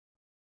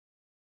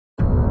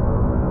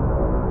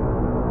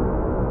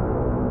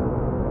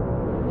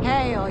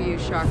you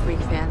Shark Week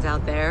fans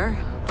out there.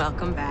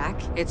 Welcome back.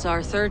 It's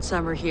our third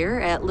summer here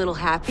at Little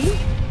Happy,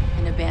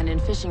 an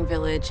abandoned fishing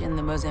village in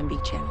the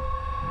Mozambique Channel.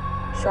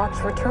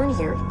 Sharks return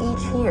here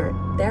each year.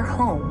 Their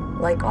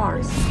home, like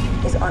ours,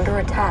 is under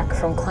attack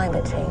from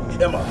climate change.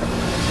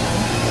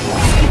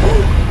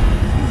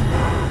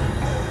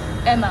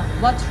 Emma,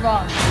 what's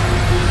wrong?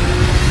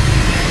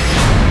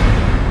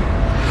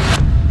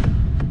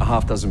 A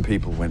half dozen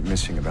people went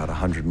missing about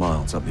 100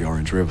 miles up the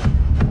Orange River.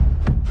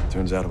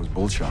 Turns out it was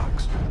bull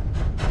sharks.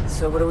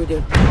 So what do we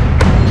do?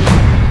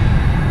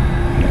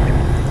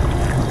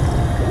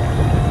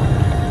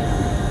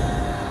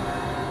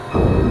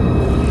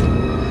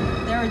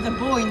 There is a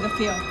bull in the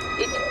field.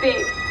 It's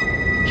big.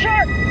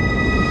 Shark!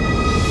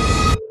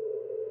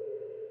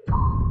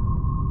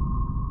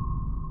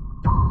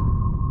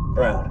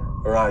 Brown,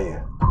 where are you?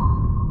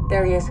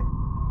 There he is.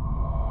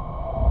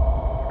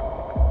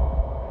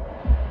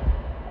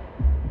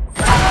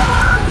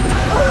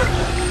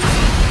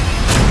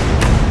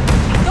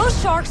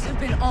 Those sharks have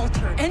been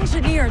altered,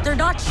 engineered. They're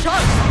not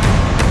sharks.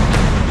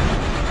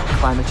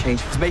 Climate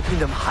change is making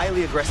them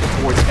highly aggressive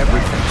towards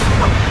everything.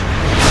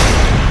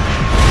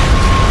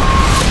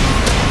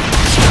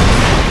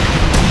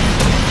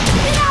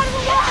 Get out of the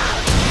water!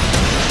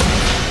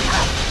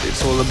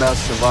 It's all about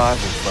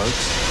survival,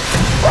 folks.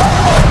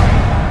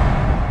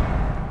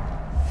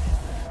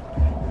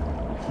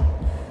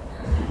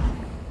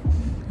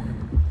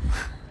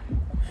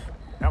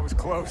 That was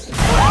close.